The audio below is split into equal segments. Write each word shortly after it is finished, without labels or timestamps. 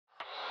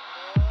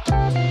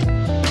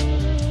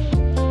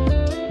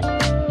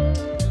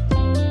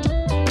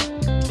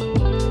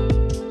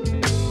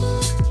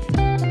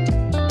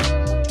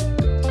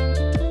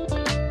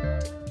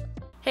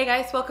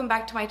guys, welcome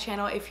back to my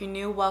channel. If you're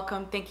new,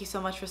 welcome. Thank you so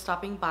much for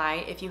stopping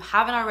by. If you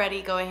haven't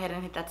already, go ahead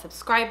and hit that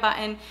subscribe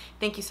button.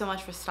 Thank you so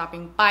much for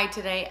stopping by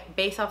today.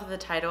 Based off of the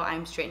title,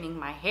 I'm straightening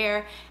my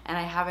hair, and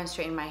I haven't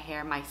straightened my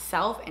hair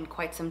myself in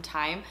quite some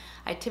time.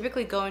 I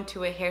typically go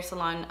into a hair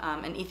salon,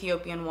 an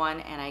Ethiopian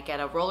one, and I get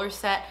a roller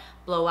set,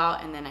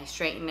 blowout, and then I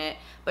straighten it.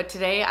 But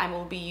today I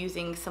will be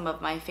using some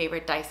of my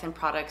favorite Dyson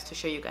products to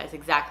show you guys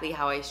exactly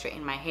how I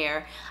straighten my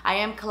hair. I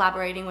am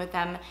collaborating with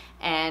them,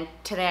 and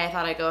today I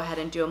thought I'd go ahead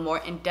and do a more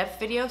in-depth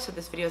video. So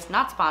this video is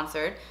not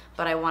sponsored,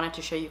 but I wanted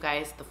to show you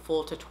guys the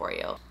full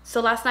tutorial.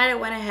 So last night I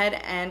went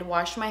ahead and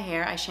washed my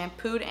hair. I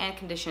shampooed and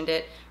conditioned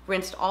it,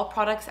 rinsed all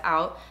products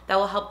out. That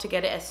will help to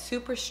get it as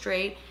super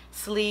straight,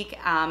 sleek,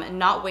 and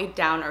not weighed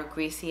down or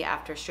greasy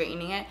after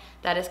straightening it.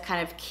 That is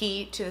kind of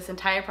key to this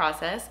entire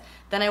process.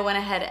 Then I went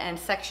ahead and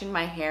sectioned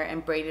my hair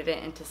and braided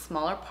it into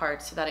smaller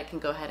parts so that it can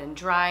go ahead and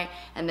dry.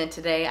 And then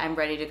today I'm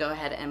ready to go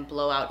ahead and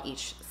blow out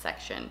each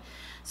section.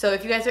 So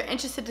if you guys are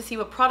interested to see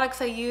what products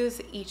I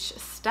use each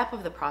step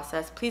of the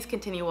process, please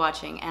continue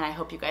watching, and I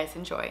hope you guys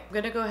enjoy. I'm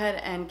gonna go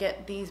ahead and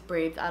get these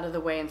braids out of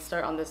the way and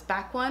start on this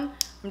back one.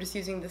 I'm just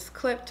using this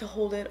clip to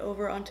hold it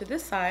over onto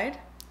this side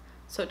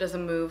so it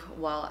doesn't move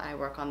while I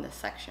work on this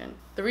section.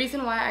 The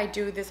reason why I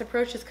do this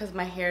approach is because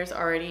my hair is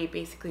already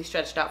basically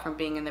stretched out from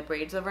being in the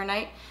braids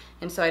overnight,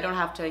 and so I don't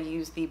have to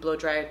use the blow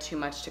dryer too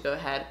much to go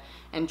ahead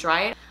and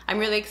dry it. I'm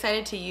really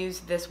excited to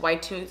use this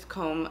wide tooth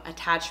comb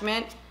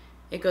attachment.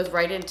 It goes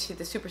right into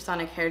the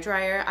Supersonic hair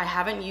dryer. I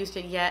haven't used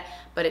it yet,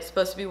 but it's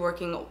supposed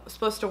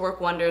to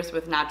work wonders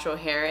with natural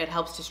hair. It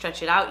helps to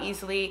stretch it out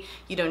easily.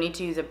 You don't need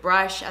to use a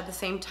brush at the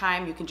same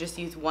time. You can just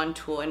use one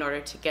tool in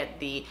order to get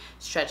the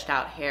stretched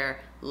out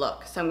hair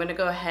look. So I'm gonna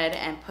go ahead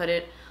and put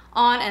it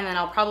on, and then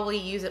I'll probably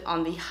use it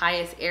on the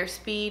highest air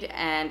speed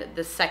and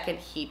the second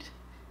heat,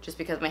 just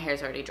because my hair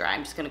is already dry.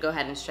 I'm just gonna go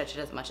ahead and stretch it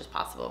as much as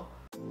possible.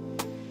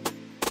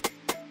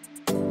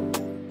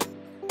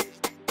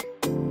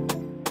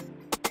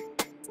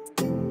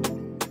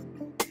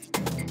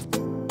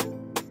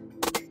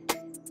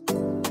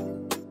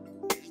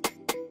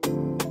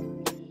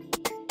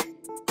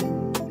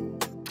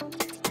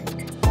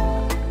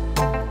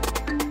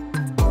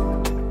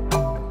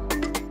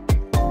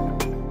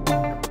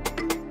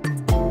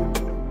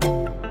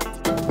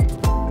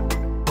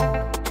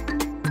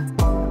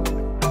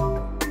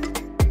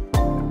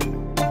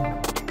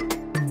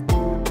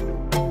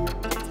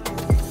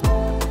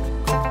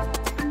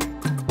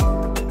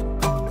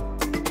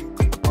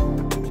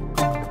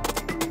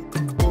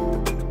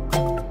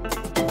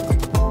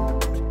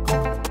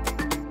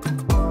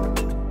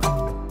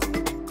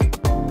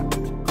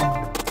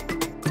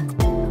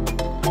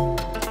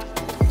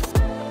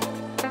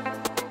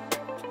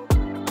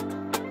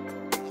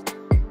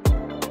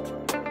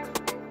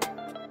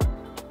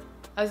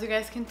 As you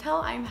guys can tell,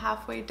 I'm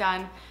halfway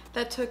done.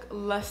 That took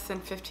less than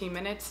 15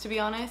 minutes, to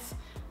be honest.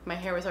 My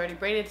hair was already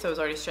braided, so it was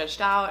already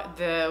stretched out.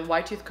 The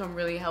wide tooth comb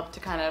really helped to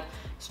kind of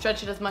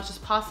stretch it as much as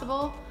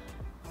possible.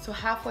 So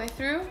halfway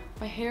through,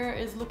 my hair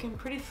is looking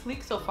pretty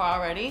sleek so far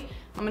already.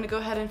 I'm gonna go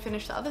ahead and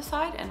finish the other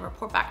side and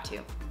report back to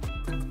you.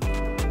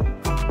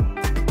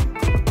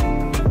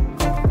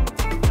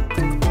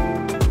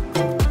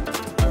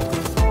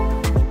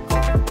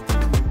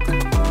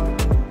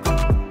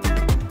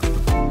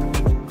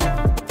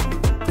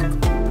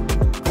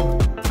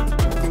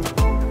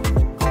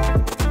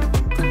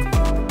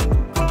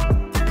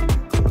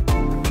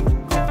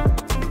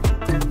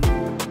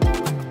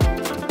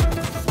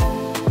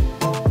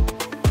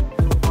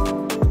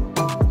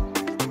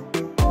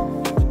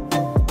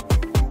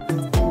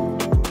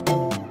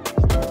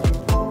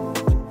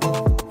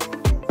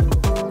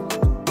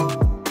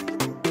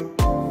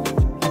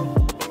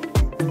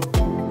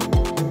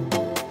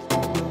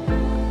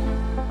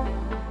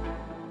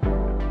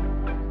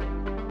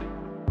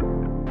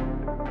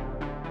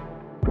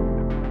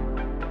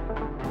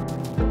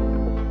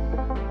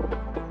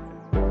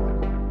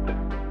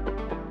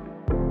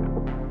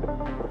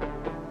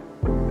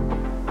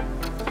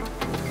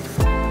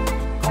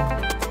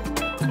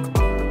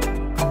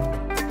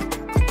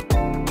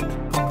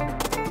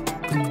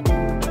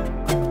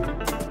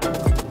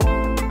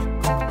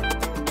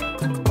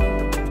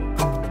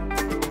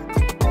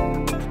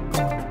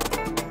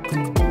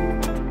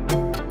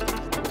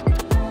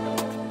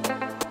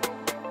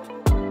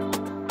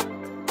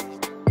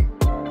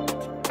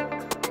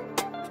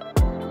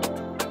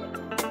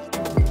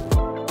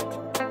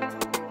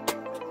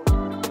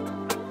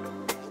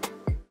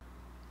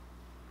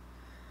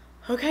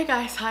 Okay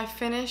guys, I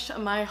finished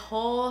my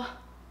whole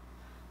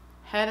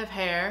head of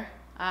hair.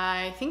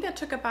 I think that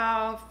took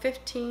about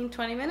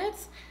 15-20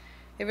 minutes.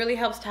 It really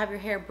helps to have your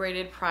hair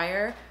braided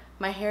prior.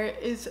 My hair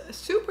is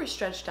super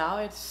stretched out.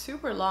 It's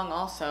super long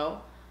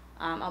also.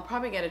 I'll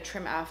probably get a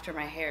trim after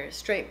my hair is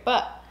straight,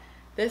 but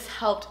this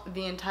helped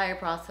the entire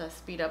process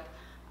speed up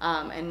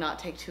and not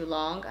take too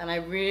long. And I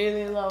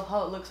really love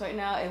how it looks right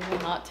now. It will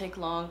not take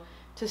long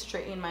to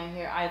straighten my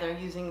hair either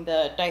using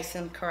the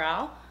Dyson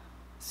Corrale.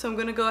 So I'm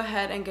gonna go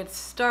ahead and get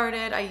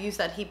started. I use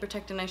that heat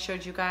protectant I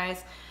showed you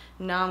guys.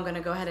 Now I'm gonna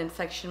go ahead and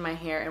section my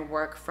hair and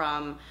work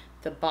from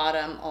the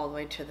bottom all the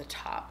way to the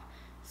top.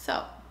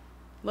 So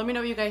let me know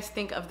what you guys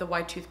think of the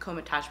wide tooth comb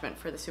attachment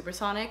for the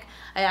Supersonic.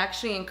 I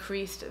actually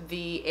increased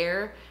the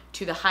air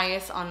to the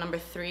highest on number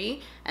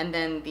 3, and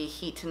then the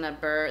heat to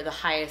the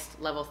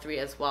highest level 3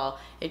 as well.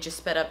 It just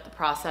sped up the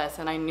process,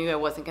 and I knew I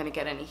wasn't gonna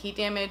get any heat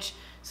damage,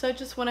 so I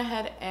just went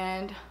ahead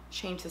and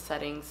changed the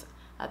settings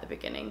at the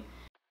beginning.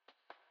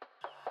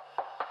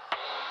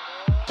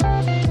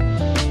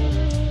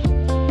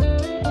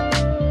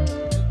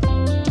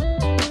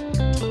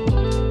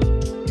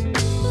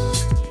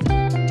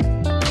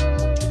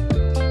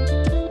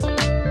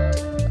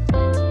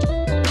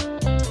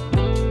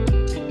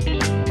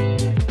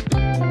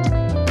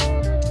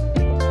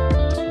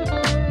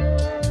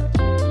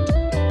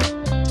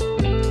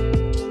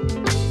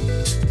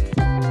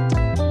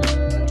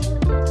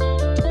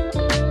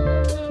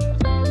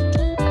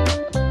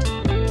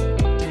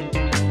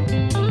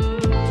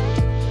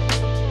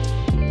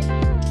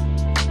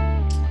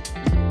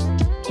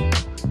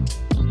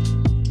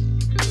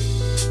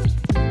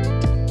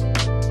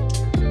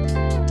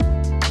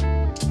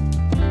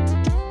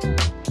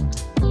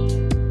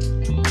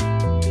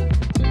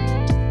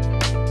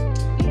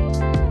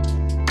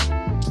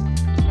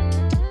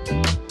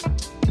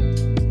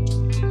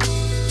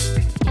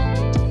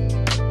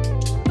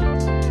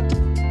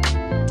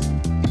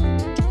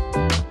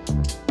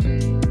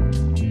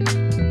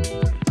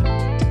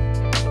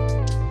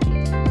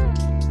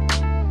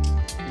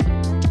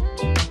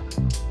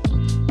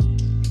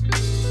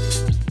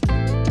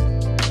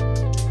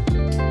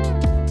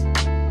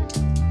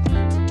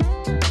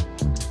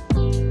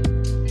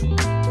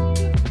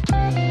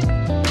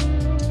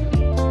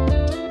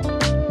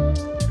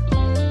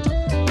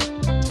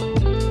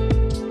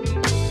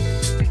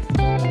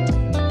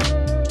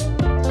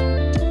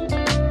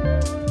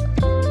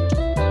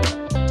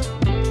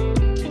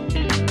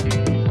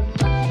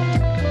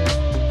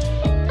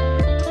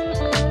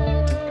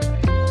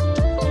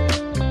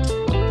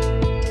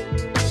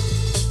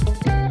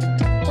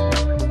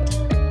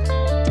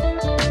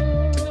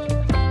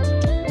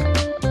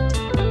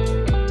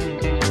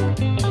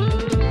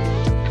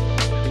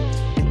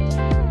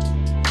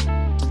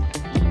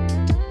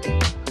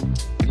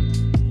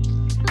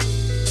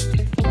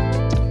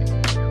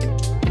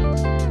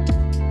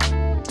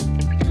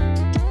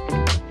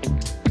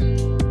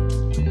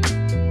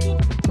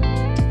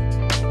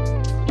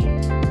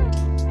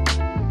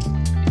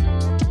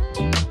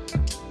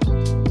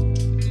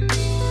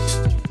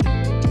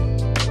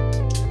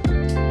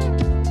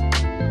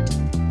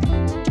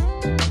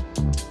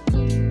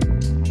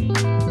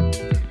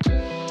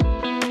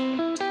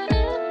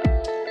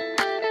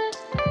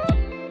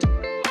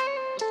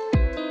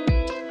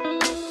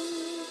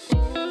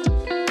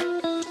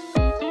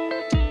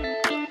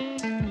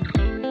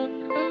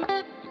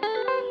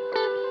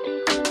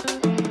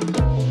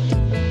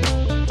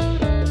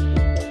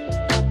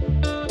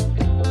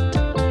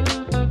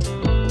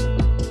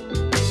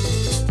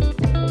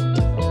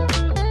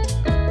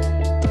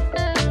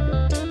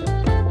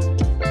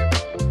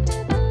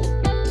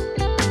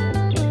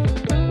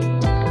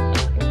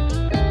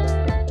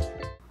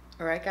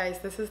 Alright guys,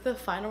 this is the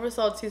final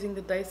results using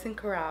the Dyson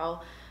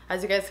Corrale.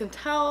 As you guys can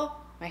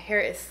tell, my hair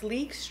is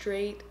sleek,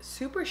 straight,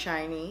 super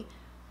shiny.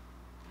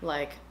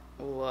 Like,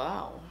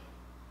 wow.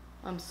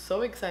 I'm so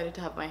excited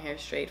to have my hair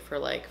straight for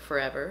like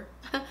forever.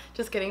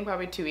 Just kidding,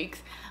 probably 2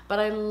 weeks. But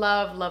I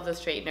love the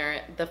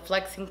straightener. The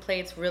flexing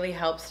plates really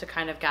helps to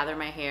kind of gather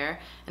my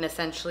hair, and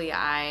essentially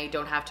I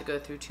don't have to go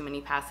through too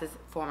many passes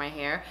for my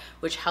hair,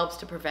 which helps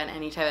to prevent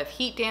any type of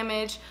heat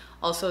damage.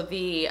 Also,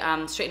 the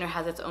straightener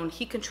has its own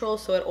heat control,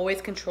 so it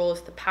always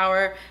controls the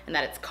power and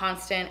that it's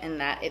constant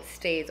and that it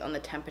stays on the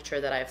temperature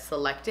that I've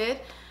selected.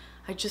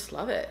 I just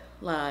love it.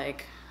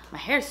 Like, my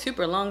hair is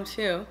super long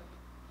too.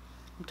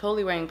 I'm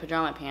totally wearing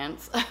pajama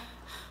pants,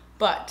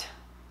 but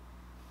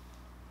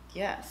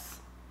yes,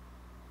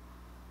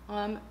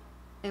 I'm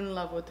in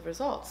love with the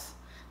results.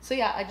 So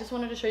yeah, I just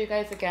wanted to show you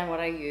guys again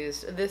what I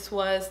used. This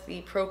was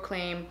the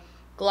Proclaim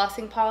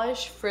Glossing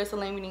Polish Frizz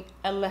Eliminating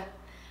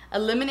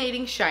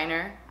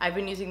Shiner. I've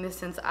been using this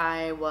since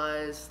I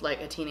was like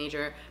a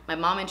teenager. My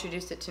mom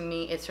introduced it to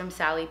me. It's from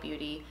Sally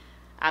Beauty.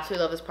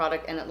 Absolutely love this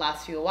product, and it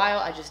lasts you a while.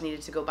 I just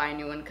needed to go buy a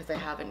new one because I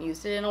haven't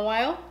used it in a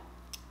while.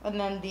 And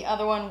then the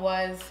other one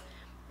was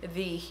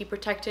the heat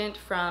protectant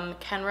from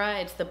Kenra.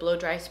 It's the Blow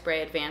Dry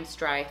Spray Advanced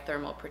Dry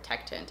Thermal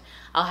Protectant.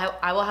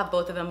 I will have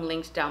both of them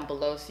linked down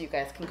below so you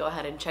guys can go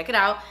ahead and check it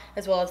out,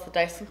 as well as the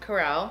Dyson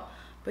Corrale.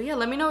 But yeah,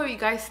 let me know what you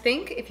guys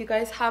think. If you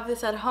guys have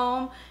this at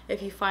home,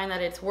 if you find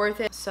that it's worth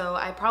it. So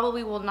I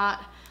probably will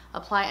not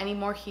apply any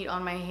more heat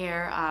on my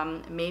hair.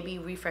 Maybe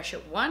refresh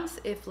it once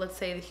if, let's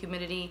say, the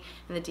humidity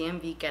and the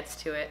DMV gets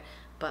to it.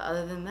 But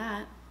other than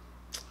that,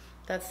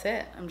 that's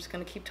it. I'm just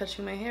gonna keep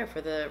touching my hair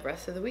for the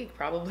rest of the week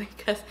probably,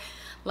 because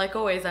like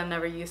always, I'm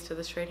never used to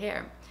the straight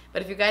hair.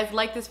 But if you guys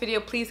like this video,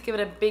 please give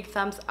it a big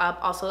thumbs up.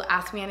 Also,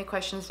 ask me any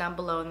questions down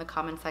below in the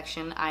comment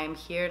section. I am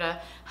here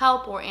to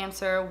help or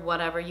answer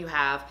whatever you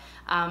have.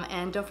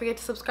 And don't forget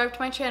to subscribe to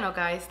my channel,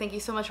 guys. Thank you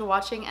so much for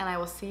watching, and I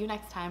will see you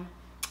next time.